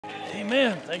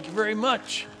Amen. Thank you very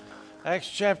much. Acts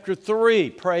chapter 3.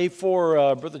 Pray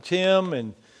for Brother Tim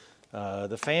and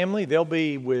the family. They'll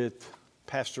be with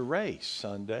Pastor Ray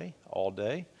Sunday, all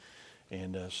day.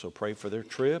 And so pray for their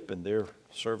trip and their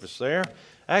service there.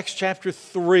 Acts chapter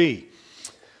 3.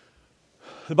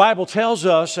 The Bible tells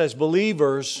us as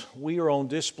believers, we are on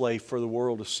display for the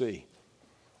world to see.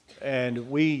 And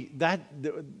you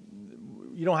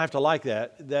don't have to like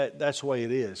that. That's the way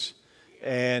it is.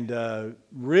 And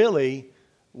really,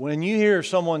 when you hear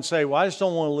someone say, well, I just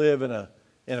don't want to live in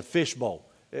a fishbowl.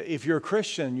 If you're a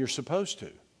Christian, you're supposed to.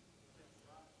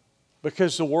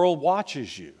 Because the world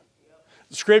watches you.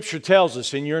 The Scripture tells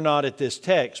us, and you're not at this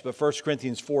text, but 1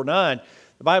 Corinthians 4:9,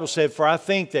 the Bible said, for I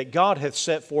think that God hath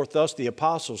set forth us, the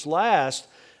apostles, last,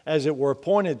 as it were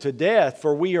appointed to death,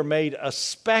 for we are made a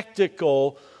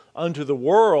spectacle unto the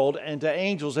world and to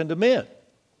angels and to men.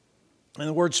 And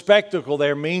the word spectacle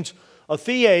there means a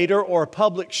theater or a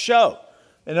public show.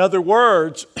 In other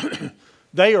words,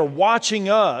 they are watching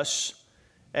us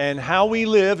and how we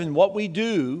live and what we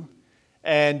do.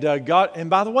 And God, and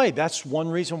by the way, that's one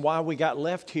reason why we got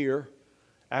left here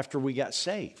after we got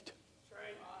saved.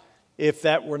 If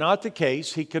that were not the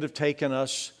case, He could have taken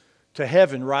us to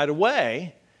heaven right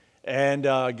away and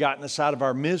gotten us out of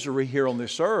our misery here on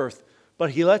this earth.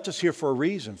 But He left us here for a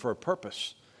reason, for a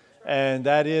purpose. And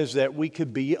that is that we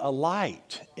could be a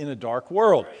light in a dark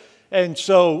world. And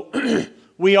so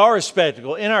we are a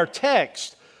spectacle. In our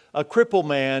text, a crippled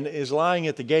man is lying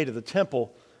at the gate of the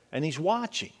temple and he's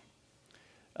watching.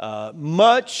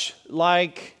 Much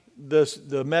like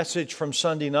the message from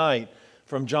Sunday night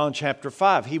from John chapter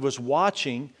 5. He was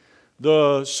watching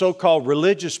the so-called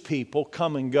religious people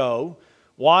come and go,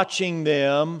 watching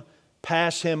them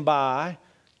pass him by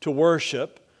to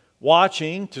worship,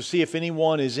 watching to see if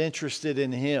anyone is interested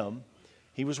in him.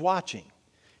 He was watching.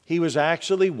 He was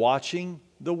actually watching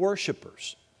the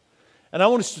worshipers. And I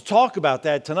want us to talk about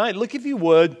that tonight. Look, if you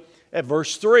would, at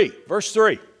verse 3. Verse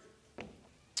 3.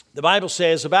 The Bible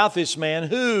says about this man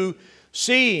who,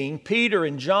 seeing Peter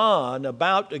and John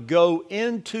about to go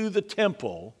into the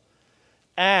temple,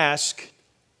 asked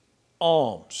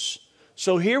alms.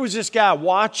 So here was this guy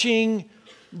watching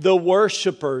the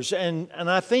worshipers. And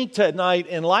I think tonight,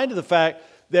 in light of the fact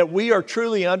that we are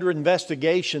truly under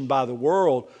investigation by the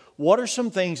world, what are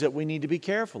some things that we need to be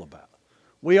careful about?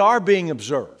 We are being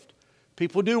observed.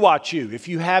 People do watch you. If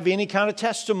you have any kind of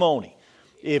testimony,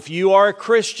 if you are a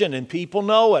Christian and people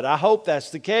know it, I hope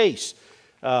that's the case.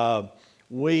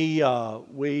 We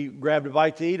grabbed a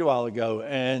bite to eat a while ago,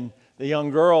 and the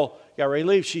young girl got ready to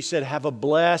leave. She said, have a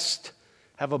blessed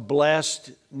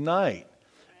night.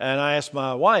 And I asked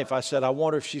my wife, I said, I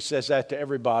wonder if she says that to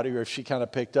everybody or if she kind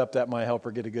of picked up that might help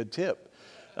her get a good tip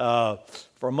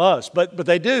from us. But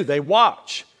they do. They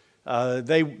watch.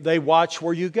 They watch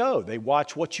where you go. They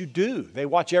watch what you do. They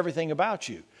watch everything about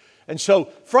you. And so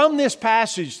from this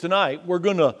passage tonight, we're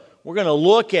gonna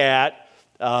look at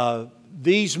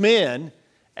these men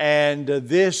and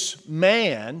this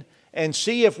man and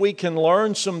see if we can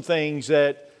learn some things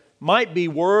that might be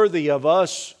worthy of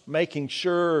us making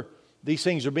sure these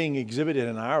things are being exhibited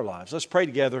in our lives. Let's pray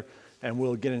together and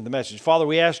we'll get into the message. Father,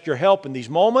 we ask your help in these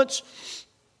moments.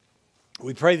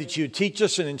 We pray that you teach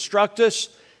us and instruct us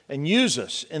and use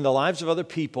us in the lives of other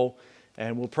people.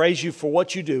 And we'll praise you for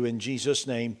what you do in Jesus'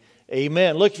 name.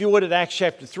 Amen. Look, if you would, at Acts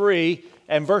chapter 3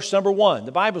 and verse number 1.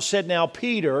 The Bible said, now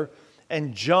Peter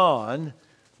and John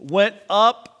went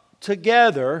up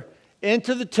together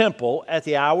into the temple at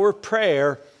the hour of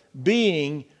prayer,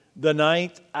 being the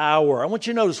ninth hour. I want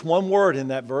you to notice one word in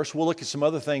that verse. We'll look at some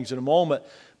other things in a moment.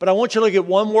 But I want you to look at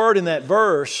one word in that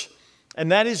verse,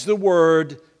 and that is the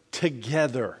word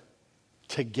together.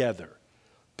 Together.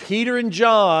 Peter and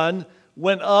John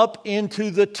went up into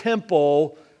the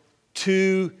temple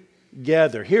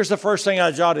together. Here's the first thing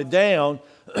I jotted down.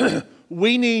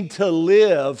 We need to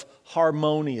live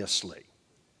harmoniously.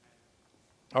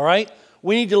 All right?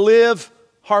 We need to live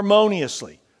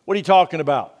harmoniously. What are you talking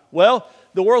about? Well,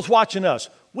 the world's watching us.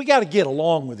 We got to get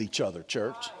along with each other,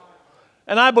 church.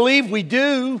 And I believe we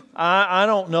do. I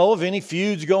don't know of any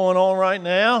feuds going on right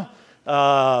now.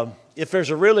 If there's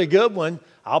a really good one,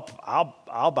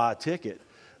 I'll buy a ticket.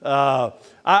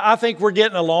 I think we're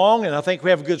getting along, and I think we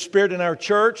have a good spirit in our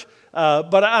church.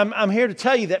 But I'm here to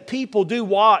tell you that people do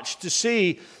watch to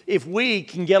see if we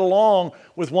can get along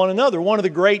with one another. One of the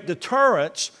great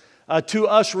deterrents to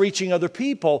us reaching other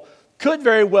people could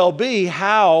very well be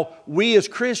how we as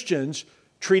Christians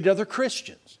treat other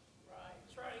Christians.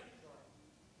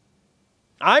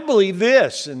 I believe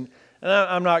this, and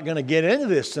I'm not going to get into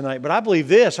this tonight, but I believe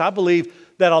this. I believe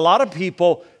that a lot of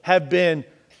people have been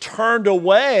turned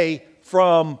away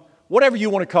from whatever you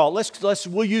want to call it.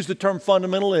 We'll use the term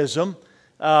fundamentalism.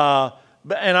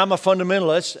 And I'm a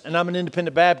fundamentalist, and I'm an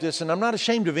independent Baptist, and I'm not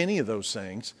ashamed of any of those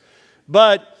things.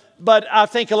 But I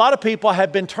think a lot of people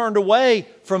have been turned away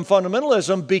from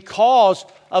fundamentalism because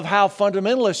of how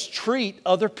fundamentalists treat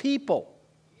other people.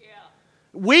 Yeah.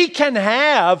 We can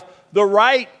have the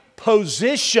right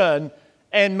position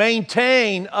and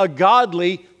maintain a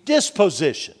godly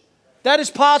disposition. That is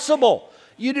possible.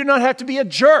 You do not have to be a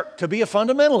jerk to be a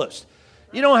fundamentalist.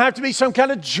 You don't have to be some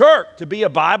kind of jerk to be a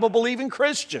Bible-believing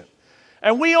Christian.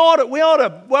 And we ought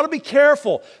to be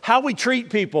careful how we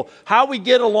treat people, how we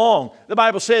get along. The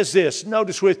Bible says this.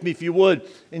 Notice with me, if you would,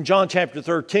 in John chapter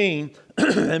 13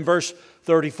 and verse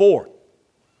 34.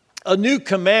 A new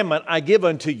commandment I give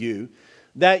unto you,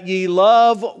 that ye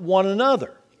love one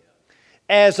another.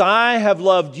 As I have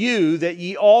loved you, that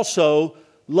ye also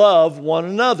love one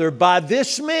another. By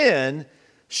this men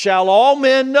shall all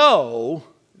men know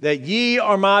that ye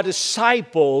are my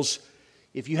disciples,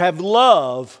 if you have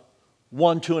love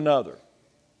one to another.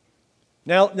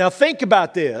 Now think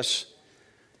about this.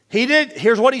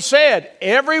 Here's what he said.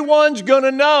 Everyone's going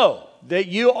to know that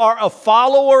you are a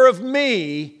follower of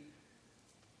me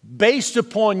based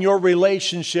upon your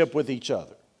relationship with each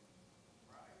other.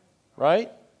 Right?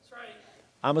 That's right.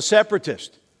 I'm a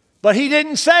separatist. But he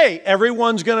didn't say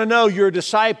everyone's going to know you're a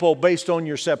disciple based on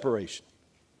your separation.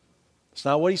 It's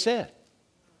not what he said.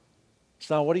 It's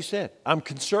not what he said. I'm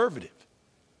conservative.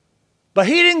 But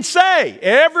he didn't say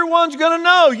everyone's going to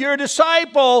know you're a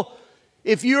disciple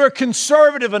if you're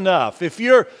conservative enough, if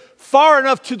you're far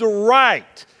enough to the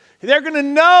right. They're going to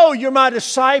know you're my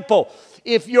disciple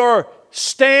if your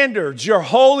standards, your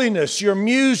holiness, your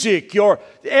music, your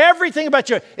everything about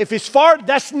you, if it's far,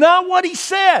 that's not what he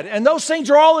said. And those things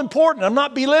are all important. I'm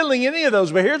not belittling any of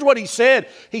those, but here's what he said.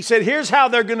 He said, here's how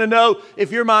they're going to know if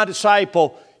you're my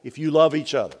disciple, if you love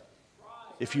each other.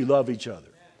 If you love each other.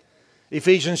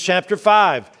 Ephesians chapter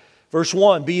 5, verse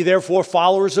 1. Be therefore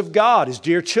followers of God as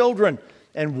dear children,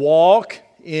 and walk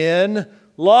in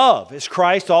love, as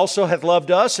Christ also hath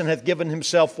loved us and hath given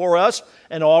himself for us,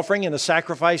 an offering and a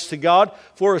sacrifice to God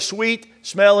for a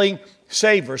sweet-smelling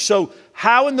savor. So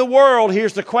how in the world,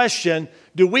 here's the question,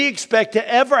 do we expect to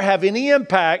ever have any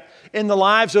impact in the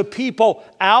lives of people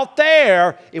out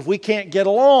there if we can't get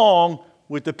along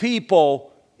with the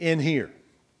people in here?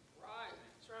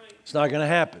 It's not going to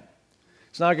happen.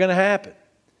 It's not going to happen.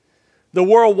 The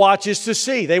world watches to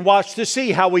see. They watch to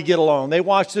see how we get along. They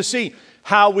watch to see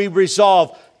how we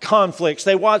resolve conflicts.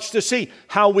 They watch to see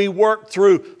how we work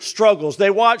through struggles. They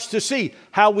watch to see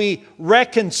how we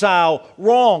reconcile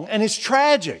wrong. And it's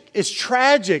tragic. It's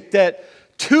tragic that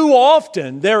too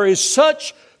often there is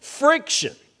such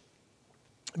friction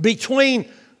between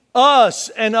us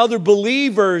and other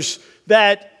believers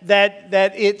that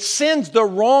it sends the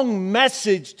wrong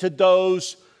message to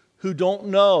those who don't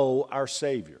know our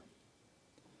Savior.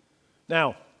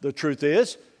 Now, the truth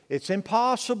is, it's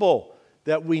impossible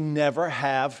that we never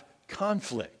have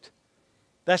conflict.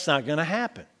 That's not going to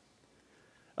happen.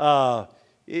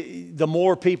 The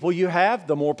more people you have,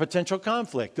 the more potential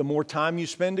conflict. The more time you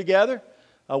spend together.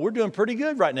 We're doing pretty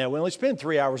good right now. We only spend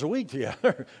 3 hours a week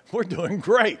together. We're doing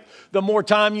great. The more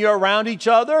time you're around each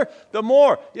other, the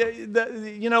more.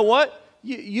 You know what?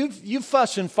 You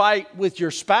fuss and fight with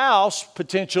your spouse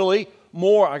potentially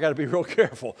more. I got to be real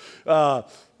careful.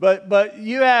 But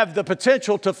you have the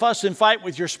potential to fuss and fight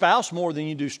with your spouse more than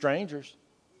you do strangers.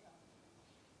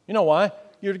 You know why?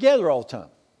 You're together all the time.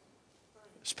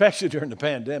 Especially during the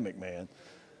pandemic, man.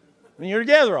 I mean, you're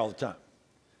together all the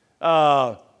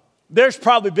time. There's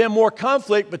probably been more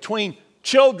conflict between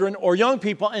children or young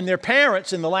people and their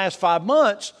parents in the last 5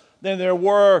 months than there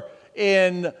were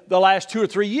in the last 2 or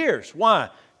 3 years. Why?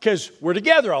 Because we're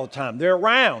together all the time. They're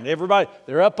around. Everybody,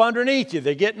 they're up underneath you.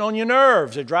 They're getting on your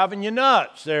nerves. They're driving you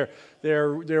nuts. They're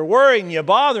worrying you,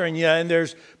 bothering you, and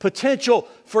there's potential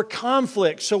for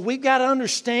conflict. So we've got to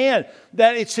understand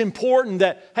that it's important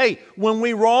that, hey, when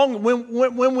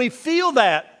we feel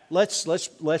that,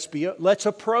 let's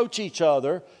approach each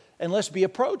other and let's be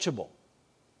approachable.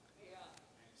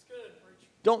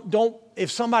 Don't, if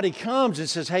somebody comes and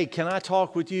says, hey, can I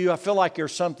talk with you? I feel like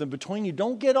there's something between you.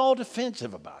 Don't get all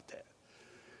defensive about that.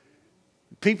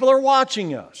 People are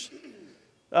watching us.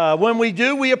 When we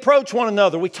do, we approach one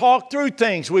another. We talk through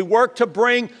things. We work to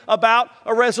bring about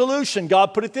a resolution.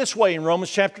 God put it this way in Romans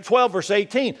chapter 12, verse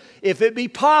 18. If it be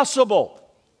possible,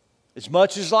 as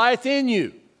much as lieth in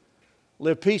you,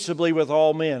 live peaceably with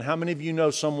all men. How many of you know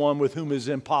someone with whom it is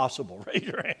impossible? Raise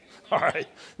your hand. All right.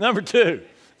 Number two.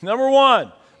 Number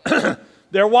one,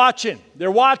 they're watching.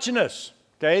 They're watching us.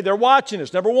 Okay, they're watching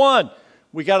us. Number one,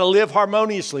 we got to live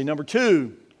harmoniously. Number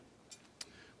two,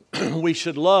 we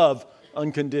should love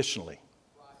unconditionally.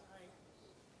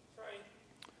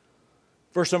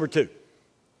 Verse number 2. The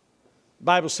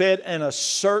Bible said, and a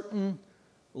certain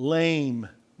lame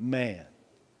man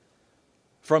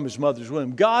from his mother's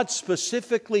womb. God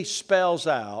specifically spells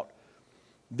out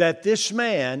that this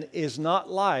man is not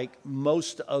like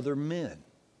most other men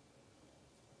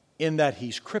in that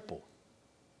he's crippled.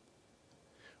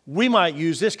 We might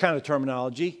use this kind of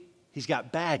terminology. He's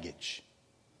got baggage.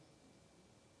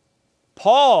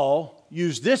 Paul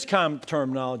used this kind of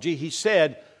terminology. He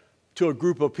said to a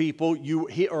group of people,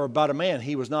 or about a man,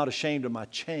 he was not ashamed of my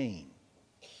chain.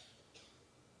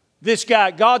 This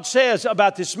guy, God says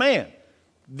about this man,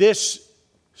 this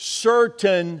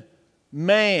certain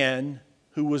man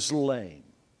who was lame.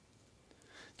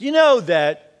 Do you know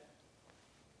that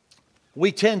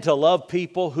we tend to love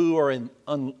people who are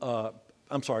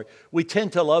we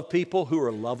tend to love people who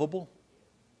are lovable?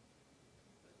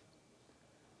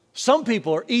 Some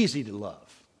people are easy to love.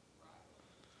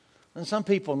 And some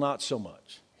people not so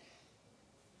much.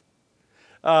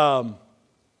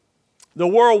 The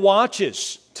world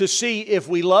watches to see if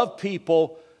we love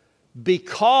people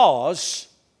because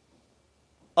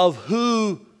of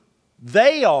who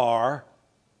they are,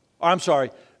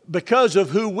 because of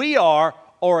who we are,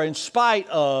 or in spite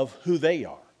of who they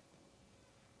are.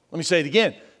 Let me say it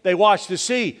again. They watch to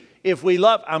see if we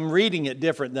love. I'm reading it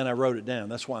different than I wrote it down.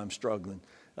 That's why I'm struggling.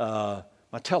 My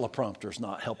teleprompter's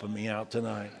not helping me out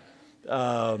tonight.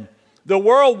 The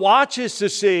world watches to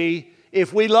see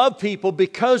if we love people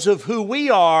because of who we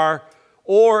are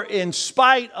or in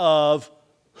spite of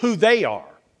who they are.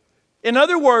 In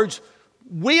other words,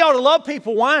 we ought to love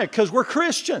people. Why? Because we're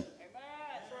Christian.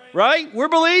 Right? We're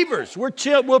believers. We're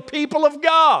people of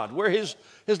God. We're His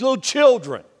little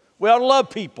children. We ought to love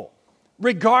people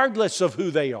regardless of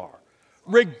who they are,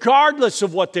 regardless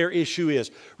of what their issue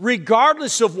is,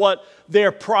 regardless of what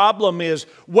their problem is,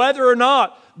 whether or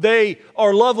not they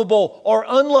are lovable or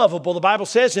unlovable. The Bible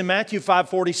says in Matthew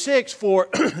 5:46, for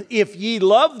if ye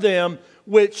love them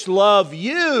which love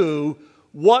you,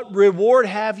 what reward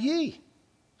have ye?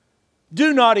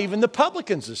 Do not even the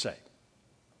publicans the same?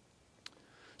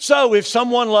 So if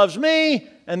someone loves me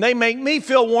and they make me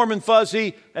feel warm and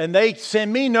fuzzy and they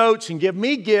send me notes and give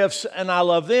me gifts and I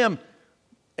love them,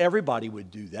 everybody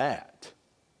would do that.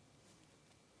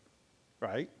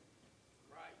 Right?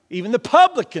 Even the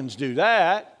publicans do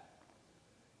that.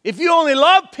 If you only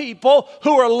love people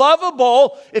who are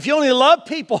lovable, if you only love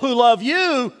people who love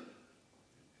you,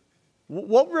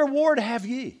 what reward have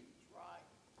ye?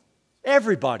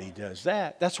 Everybody does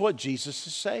that. That's what Jesus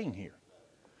is saying here.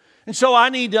 And so I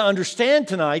need to understand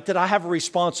tonight that I have a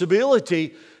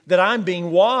responsibility, that I'm being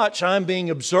watched, I'm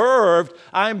being observed,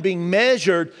 I'm being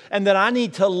measured, and that I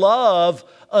need to love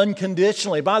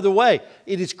unconditionally. By the way,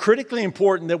 it is critically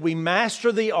important that we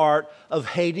master the art of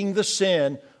hating the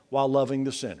sin while loving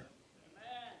the sinner.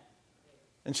 Amen.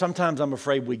 And sometimes I'm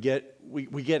afraid we get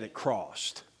it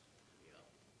crossed.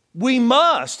 We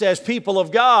must, as people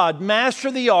of God,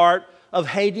 master the art of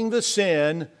hating the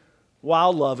sin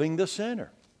while loving the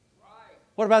sinner.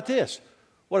 What about this?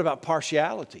 What about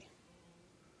partiality?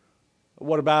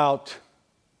 What about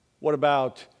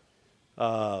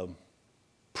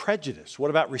prejudice? What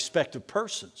about respect of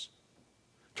persons?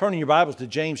 Turning your Bibles to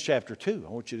James chapter 2. I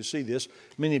want you to see this.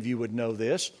 Many of you would know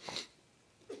this.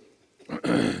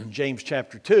 James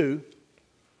chapter 2.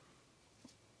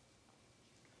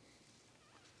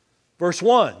 Verse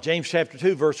 1. James chapter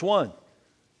 2, verse 1.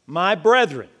 My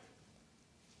brethren,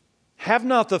 have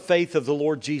not the faith of the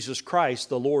Lord Jesus Christ,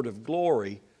 the Lord of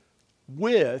glory,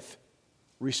 with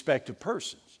respect of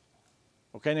persons.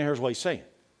 Okay, now here's what he's saying.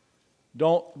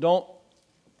 Don't,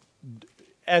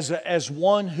 as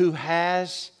one who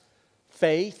has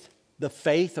faith, the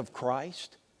faith of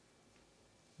Christ,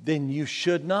 then you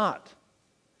should not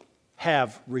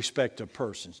have respect of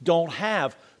persons. Don't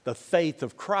have the faith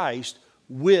of Christ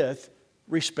with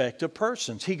respect of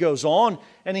persons. He goes on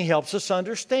and he helps us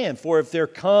understand. For if there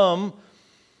come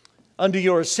unto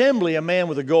your assembly a man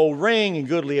with a gold ring and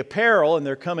goodly apparel, and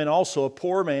there come in also a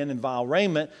poor man in vile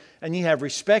raiment, and ye have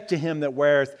respect to him that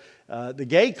weareth the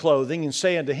gay clothing, and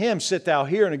say unto him, sit thou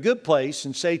here in a good place,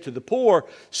 and say to the poor,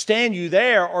 stand you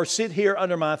there, or sit here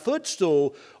under my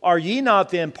footstool, are ye not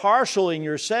then partial in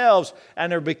yourselves,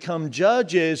 and are become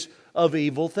judges of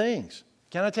evil things?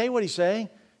 Can I tell you what he's saying?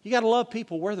 You got to love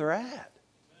people where they're at.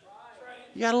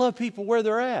 You got to love people where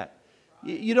they're at.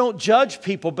 You don't judge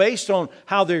people based on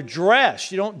how they're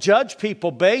dressed. You don't judge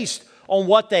people based on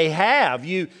what they have.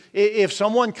 If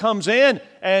someone comes in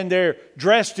and they're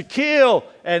dressed to kill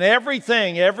and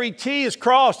everything, every T is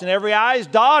crossed and every I is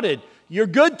dotted, you're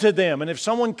good to them. And if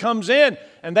someone comes in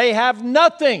and they have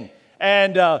nothing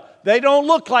and they don't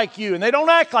look like you and they don't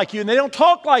act like you and they don't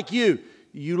talk like you,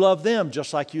 you love them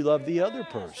just like you love the other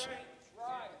person.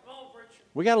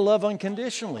 We got to love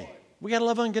unconditionally. We got to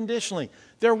love unconditionally.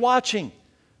 They're watching.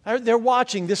 They're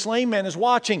watching. This lame man is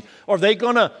watching. Are they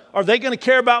gonna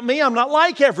care about me? I'm not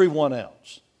like everyone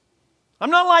else.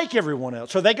 I'm not like everyone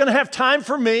else. Are they going to have time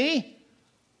for me?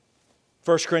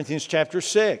 1 Corinthians chapter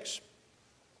 6.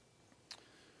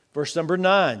 Verse number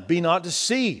 9. Be not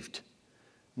deceived.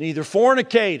 Neither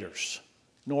fornicators,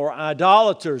 nor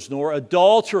idolaters, nor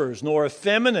adulterers, nor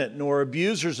effeminate, nor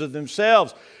abusers of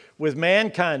themselves with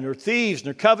mankind, nor thieves,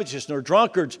 nor covetous, nor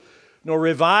drunkards, nor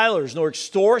revilers, nor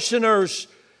extortioners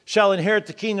shall inherit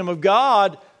the kingdom of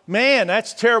God. Man,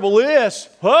 that's a terrible list.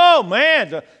 Oh,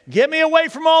 man, get me away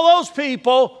from all those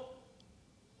people.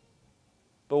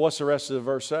 But what's the rest of the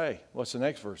verse say? What's the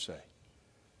next verse say?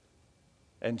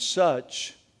 And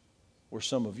such were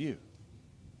some of you.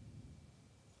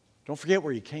 Don't forget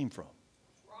where you came from.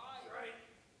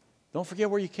 Don't forget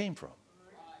where you came from.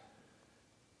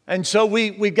 And so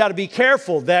we've got to be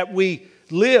careful that we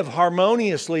live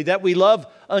harmoniously, that we love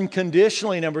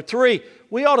unconditionally. Number 3,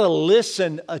 we ought to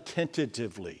listen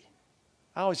attentively.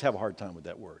 I always have a hard time with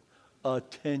that word.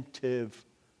 Attentively.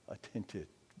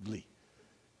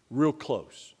 Real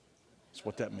close. That's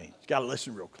what that means. You've got to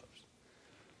listen real close.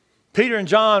 Peter and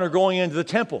John are going into the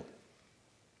temple.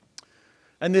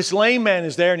 And this lame man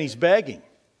is there and he's begging.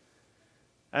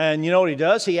 And you know what he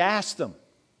does? He asks them.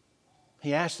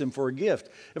 He asked them for a gift.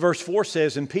 Verse 4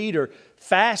 says, and Peter,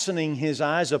 fastening his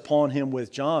eyes upon him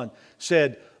with John,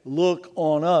 said, look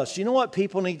on us. You know what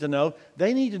people need to know?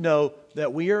 They need to know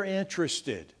that we are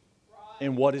interested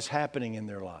in what is happening in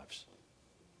their lives.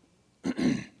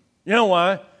 You know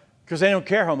why? Because they don't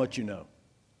care how much you know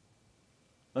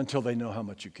until they know how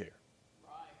much you care.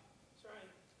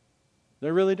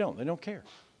 They really don't. They don't care.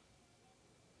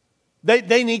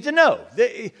 They need to know.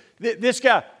 This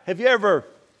guy, have you ever...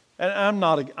 And I'm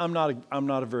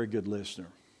not a very good listener.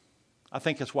 I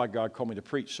think that's why God called me to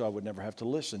preach, so I would never have to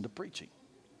listen to preaching.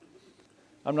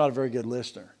 I'm not a very good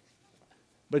listener.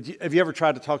 But have you ever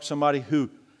tried to talk to somebody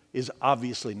who is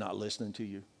obviously not listening to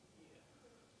you?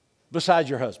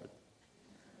 Besides your husband.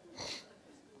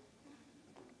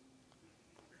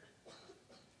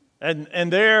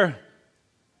 And they're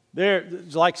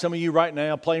like some of you right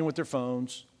now playing with their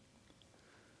phones.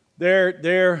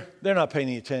 They're not paying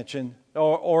any attention.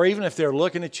 Or even if they're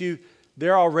looking at you,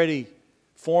 they're already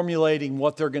formulating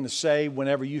what they're going to say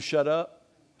whenever you shut up.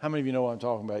 How many of you know what I'm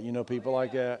talking about? You know people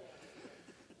like that?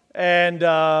 And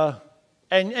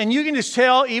you can just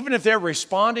tell, even if they're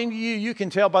responding to you, you can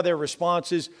tell by their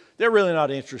responses, they're really not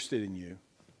interested in you.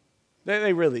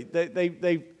 They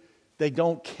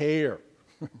don't care,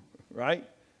 right?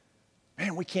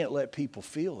 Man, we can't let people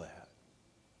feel that.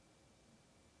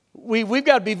 We've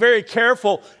got to be very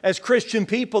careful as Christian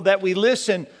people that we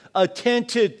listen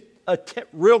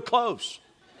real close.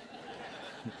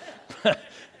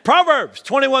 Proverbs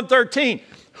 21:13.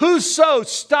 Whoso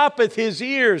stoppeth his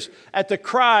ears at the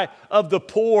cry of the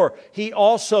poor, he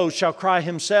also shall cry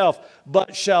himself,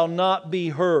 but shall not be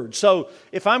heard. So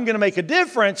if I'm going to make a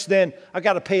difference, then I've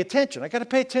got to pay attention. I've got to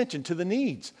pay attention to the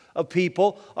needs of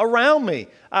people around me.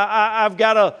 I've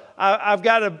got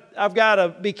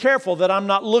to be careful that I'm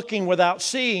not looking without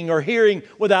seeing or hearing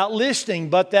without listening,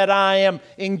 but that I am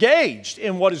engaged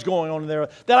in what is going on in their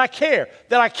life. That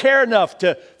I care enough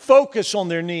to focus on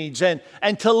their needs and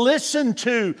to listen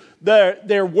to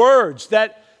their words.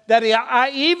 That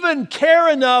I even care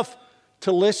enough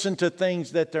to listen to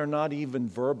things that they're not even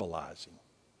verbalizing.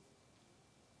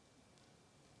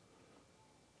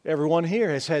 Everyone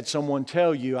here has had someone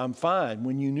tell you, I'm fine,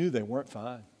 when you knew they weren't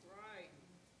fine.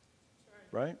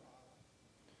 Right?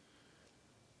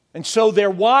 And so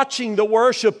they're watching the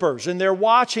worshipers, and they're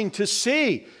watching to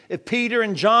see if Peter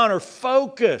and John are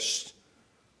focused.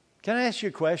 Can I ask you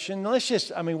a question?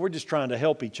 We're just trying to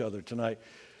help each other tonight.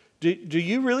 Do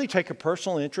you really take a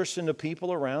personal interest in the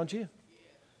people around you?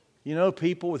 You know,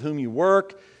 people with whom you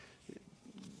work,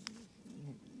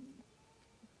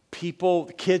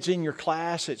 kids in your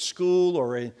class at school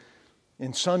or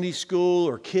in Sunday school,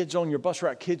 or kids on your bus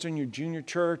route, kids in your junior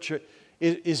church.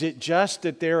 Is it just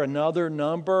that they're another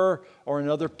number or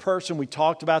another person? We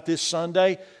talked about this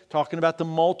Sunday, talking about the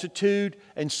multitude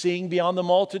and seeing beyond the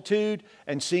multitude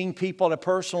and seeing people at a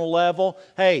personal level.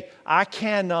 Hey, I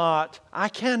cannot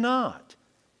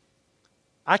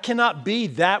I cannot be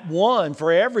that one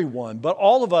for everyone, but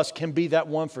all of us can be that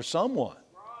one for someone.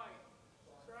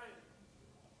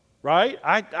 Right?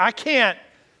 I can't,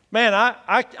 man,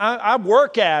 I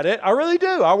work at it. I really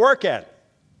do. I work at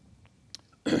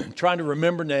it. Trying to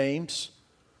remember names.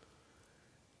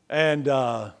 And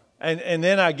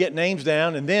then I get names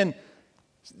down, and then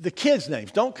the kids'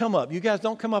 names don't come up. You guys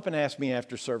don't come up and ask me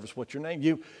after service what's your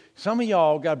name. Some of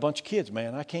y'all got a bunch of kids,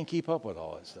 man. I can't keep up with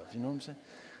all that stuff. You know what I'm saying?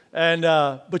 And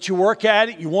but you work at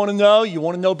it. You want to know. You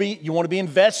want to be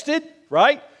invested,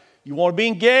 right? You want to be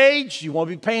engaged. You want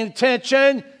to be paying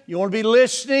attention. You want to be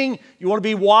listening. You want to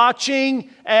be watching.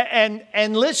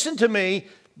 And listen to me.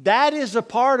 That is a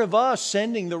part of us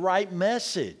sending the right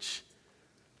message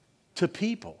to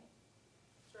people.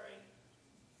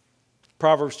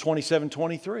 Proverbs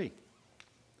 27:23.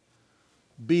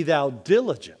 Be thou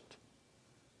diligent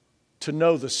to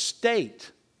know the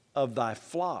state of thy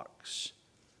flocks,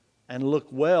 and look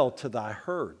well to thy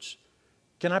herds.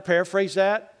 Can I paraphrase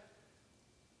that?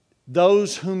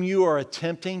 Those whom you are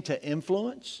attempting to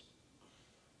influence.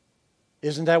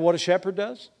 Isn't that what a shepherd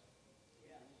does?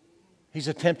 He's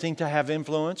attempting to have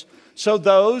influence. So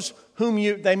those whom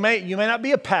you may not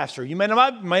be a pastor, you may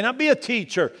not be a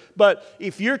teacher, but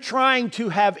if you're trying to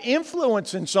have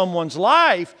influence in someone's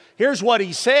life, here's what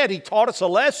he said. He taught us a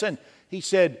lesson. He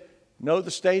said, know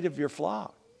the state of your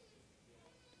flock.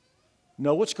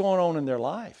 Know what's going on in their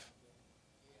life.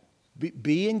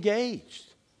 Be engaged.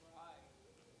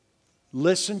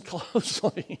 Listen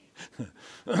closely.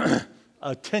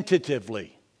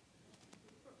 Attentively.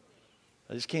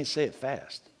 I just can't say it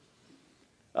fast.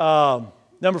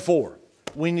 Number 4,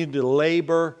 we need to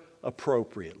labor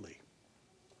appropriately.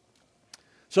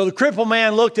 So the crippled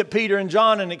man looked at Peter and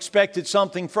John and expected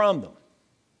something from them.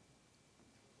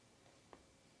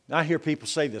 I hear people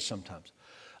say this sometimes.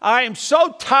 I am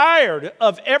so tired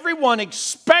of everyone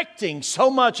expecting so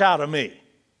much out of me.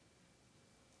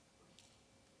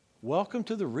 Welcome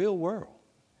to the real world.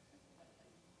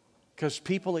 Because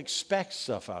people expect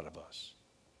stuff out of us.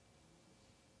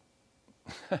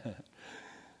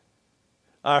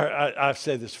 I've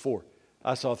said this before.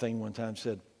 I saw a thing one time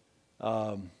said,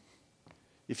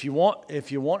 if you want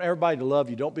everybody to love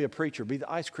you, don't be a preacher, be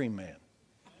the ice cream man.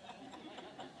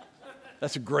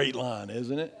 That's a great line,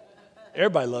 isn't it?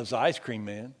 Everybody loves the ice cream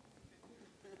man.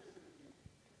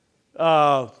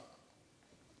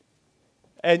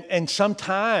 And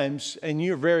sometimes, and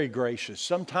you're very gracious,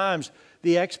 sometimes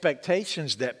the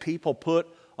expectations that people put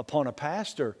upon a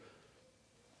pastor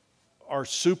are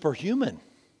superhuman.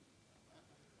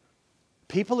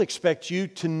 People expect you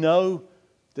to know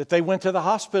that they went to the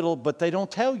hospital, but they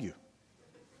don't tell you.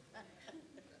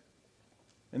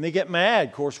 And they get mad.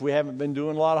 Of course, we haven't been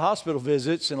doing a lot of hospital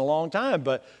visits in a long time,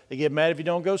 but they get mad if you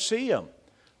don't go see them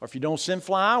or if you don't send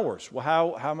flowers. Well,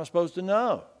 how am I supposed to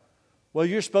know? Well,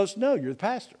 you're supposed to know. You're the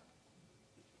pastor.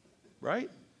 Right?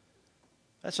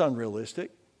 That's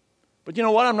unrealistic. But you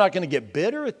know what? I'm not going to get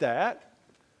bitter at that.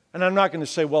 And I'm not going to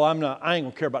say, well, I ain't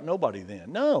going to care about nobody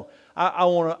then. No, I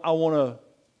want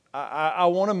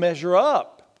to measure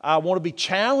up. I want to be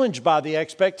challenged by the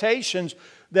expectations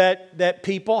that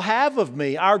people have of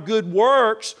me. Our good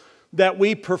works that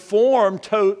we perform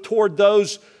toward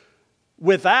those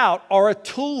without are a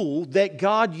tool that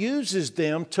God uses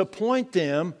them to point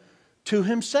them to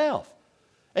Himself.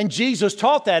 And Jesus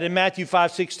taught that in Matthew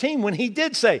 5:16 when He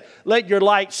did say, let your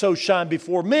light so shine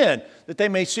before men that they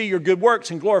may see your good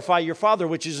works and glorify your Father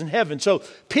which is in heaven. So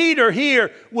Peter here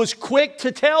was quick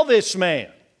to tell this man.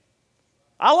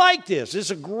 I like this. This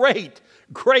is a great,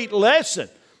 great lesson.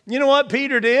 You know what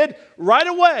Peter did? Right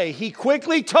away, he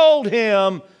quickly told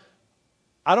him,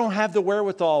 I don't have the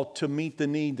wherewithal to meet the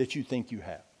need that you think you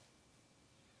have.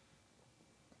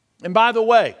 And by the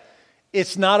way,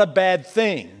 it's not a bad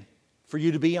thing for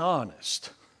you to be honest.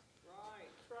 Right.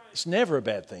 It's never a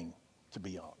bad thing to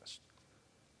be honest.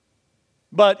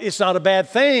 But it's not a bad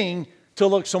thing to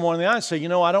look someone in the eye and say, you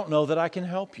know, I don't know that I can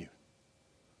help you.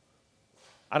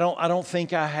 I don't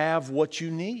think I have what you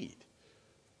need.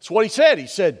 That's what he said. He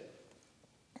said,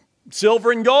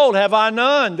 silver and gold have I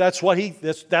none. That's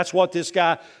what this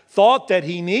guy thought that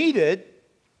he needed.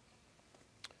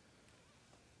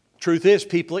 Truth is,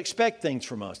 people expect things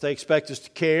from us. They expect us to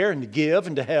care and to give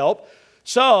and to help.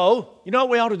 So, you know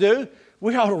what we ought to do?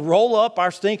 We ought to roll up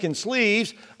our stinking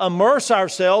sleeves, immerse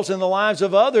ourselves in the lives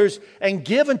of others, and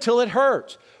give until it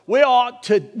hurts. We ought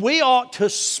to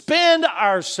spend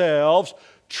ourselves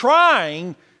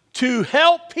trying to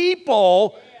help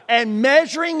people and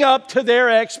measuring up to their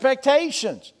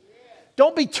expectations.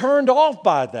 Don't be turned off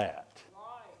by that.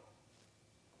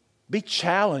 Be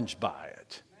challenged by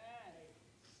it.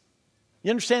 You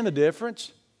understand the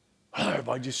difference?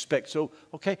 Everybody just expects, so,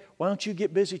 okay, why don't you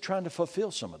get busy trying to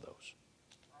fulfill some of those?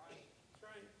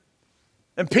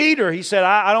 And Peter, he said,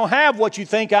 I don't have what you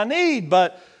think I need,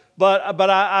 but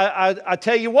I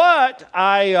tell you what,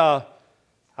 I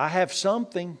have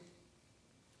something.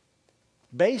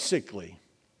 Basically,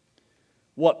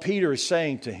 what Peter is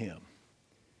saying to him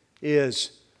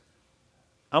is,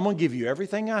 I'm going to give you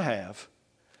everything I have.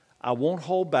 I won't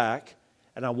hold back,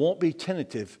 and I won't be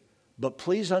tentative, but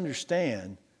please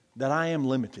understand that I am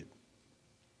limited.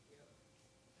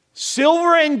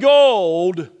 Silver and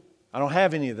gold, I don't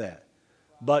have any of that.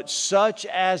 But such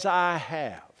as I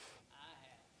have,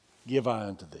 give I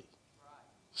unto thee.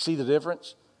 See the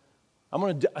difference? I'm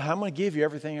going to give you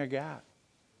everything I got.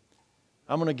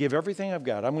 I'm going to give everything I've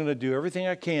got. I'm going to do everything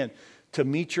I can to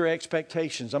meet your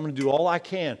expectations. I'm going to do all I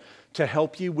can to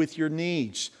help you with your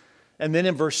needs. And then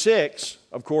in verse 6,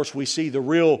 of course, we see the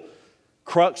real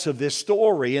crux of this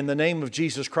story. In the name of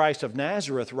Jesus Christ of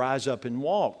Nazareth, rise up and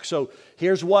walk. So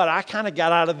here's what I kind of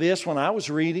got out of this when I was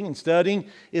reading and studying,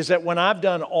 is that when I've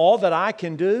done all that I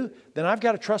can do, then I've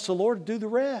got to trust the Lord to do the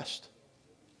rest.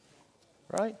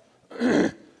 Right?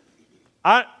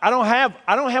 I don't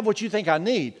have what you think I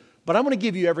need, but I'm going to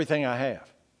give you everything I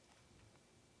have.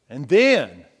 And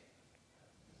then,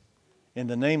 in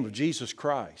the name of Jesus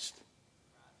Christ,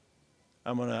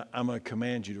 I'm going to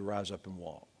command you to rise up and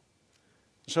walk.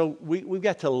 So we've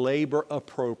got to labor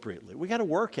appropriately. We've got to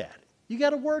work at it. You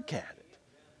got to work at it.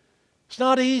 It's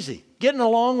not easy. Getting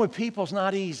along with people is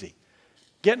not easy.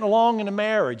 Getting along in a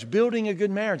marriage, building a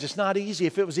good marriage, it's not easy.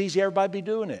 If it was easy, everybody'd be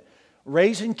doing it.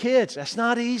 Raising kids, that's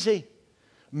not easy.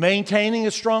 Maintaining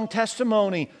a strong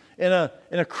testimony in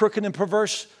a crooked and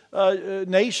perverse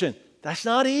nation, that's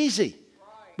not easy.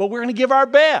 But we're going to give our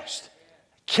best.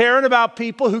 Caring about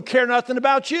people who care nothing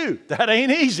about you, that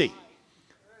ain't easy.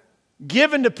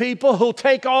 Giving to people who'll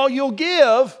take all you'll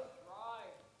give,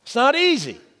 it's not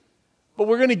easy. But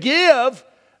we're going to give.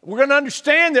 We're going to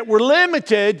understand that we're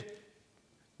limited.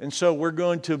 And so we're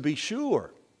going to be sure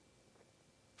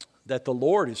that the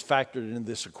Lord is factored into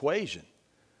this equation.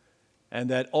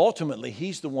 And that ultimately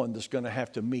He's the one that's going to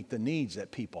have to meet the needs that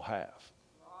people have.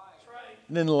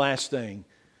 And then the last thing,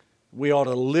 we ought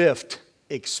to lift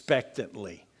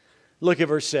expectantly. Look at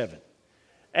verse 7.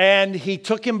 And He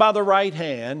took him by the right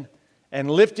hand and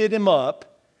lifted him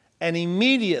up, and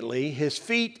immediately his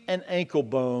feet and ankle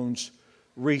bones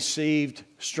received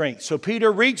strength. So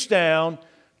Peter reached down,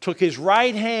 took his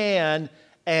right hand,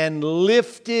 and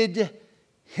lifted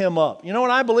him up. You know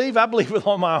what I believe? I believe with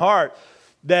all my heart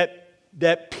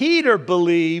that Peter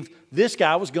believed this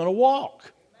guy was going to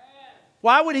walk.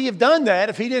 Why would he have done that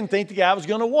if he didn't think the guy was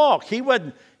going to walk? He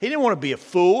didn't want to be a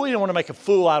fool. He didn't want to make a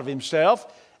fool out of himself.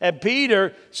 And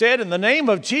Peter said, in the name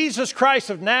of Jesus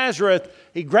Christ of Nazareth,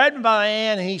 he grabbed him by the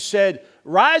hand and he said,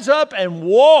 rise up and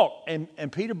walk.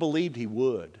 And Peter believed he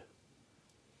would.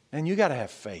 And you got to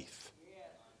have faith.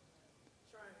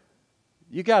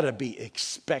 You got to be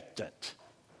expectant.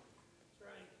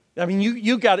 I mean,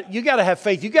 you got to have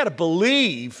faith. You got to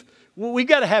believe. We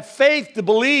got to have faith to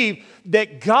believe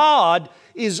that God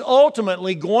is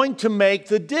ultimately going to make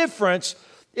the difference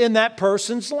in that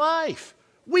person's life.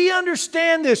 We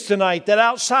understand this tonight, that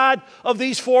outside of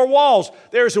these four walls,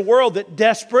 there's a world that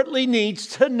desperately needs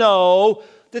to know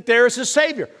that there is a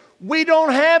Savior. We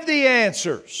don't have the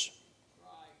answers.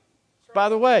 By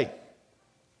the way,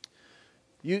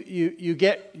 you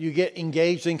get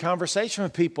engaged in conversation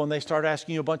with people and they start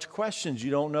asking you a bunch of questions you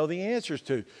don't know the answers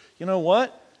to. You know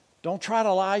what? Don't try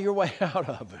to lie your way out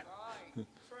of it.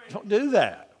 Don't do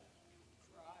that.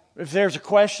 If there's a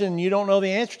question you don't know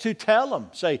the answer to, tell them.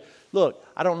 Say, look,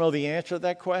 I don't know the answer to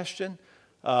that question.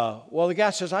 Well, the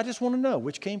guy says, I just want to know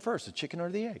which came first, the chicken or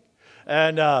the egg.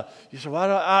 And you say, well,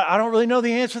 I don't really know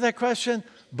the answer to that question,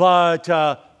 but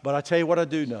I tell you what I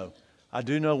do know. I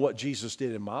do know what Jesus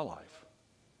did in my life.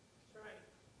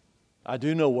 I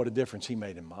do know what a difference He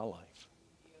made in my life.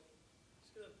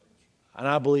 And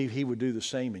I believe He would do the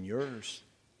same in yours.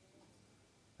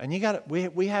 And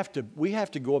we have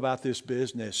to go about this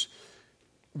business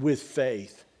with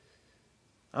faith.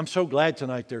 I'm so glad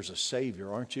tonight there's a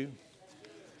Savior, aren't you?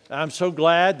 I'm so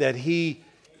glad that He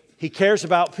cares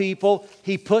about people.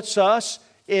 He puts us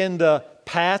in the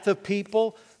path of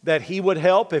people that He would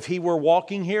help if He were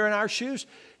walking here in our shoes.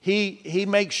 He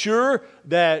makes sure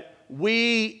that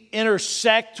we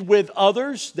intersect with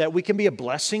others that we can be a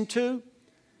blessing to.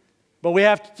 But we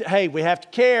have to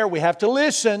care, we have to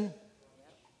listen,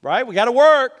 right? We got to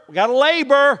work, we got to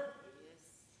labor,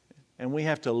 and we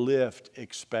have to lift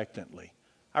expectantly.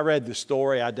 I read this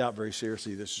story. I doubt very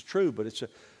seriously this is true, but it's a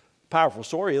powerful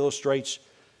story. It illustrates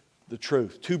the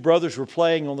truth. Two brothers were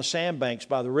playing on the sandbanks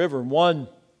by the river, and one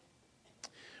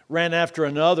ran after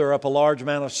another up a large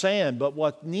mound of sand. But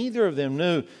what neither of them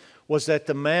knew was that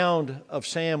the mound of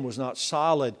sand was not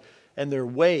solid, and their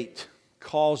weight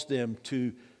caused them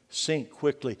to sink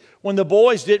quickly. When the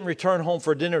boys didn't return home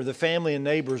for dinner, the family and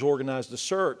neighbors organized a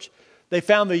search. They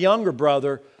found the younger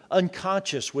brother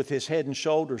unconscious with his head and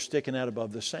shoulders sticking out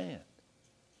above the sand.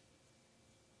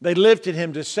 They lifted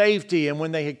him to safety, and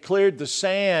when they had cleared the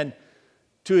sand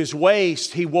to his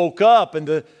waist, he woke up, and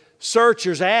the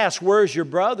searchers asked, "Where's your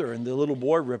brother?" And the little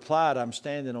boy replied, "I'm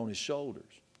standing on his shoulders."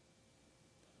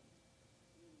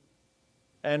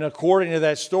 And according to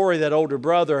that story, that older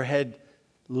brother had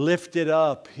lifted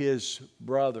up his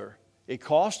brother. It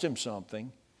cost him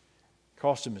something. It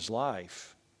cost him his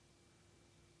life.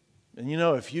 And you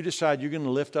know, if you decide you're going to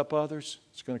lift up others,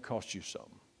 it's going to cost you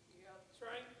something. Yeah, that's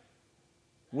right.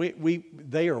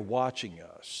 They are watching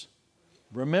us.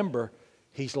 Remember,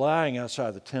 he's lying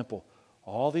outside the temple.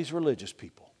 All these religious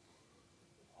people.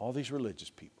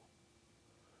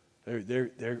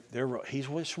 He's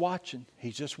just watching.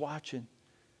 He's just watching.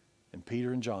 And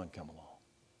Peter and John come along.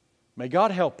 May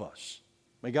God help us.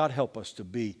 May God help us to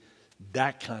be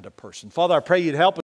that kind of person. Father, I pray you'd help us.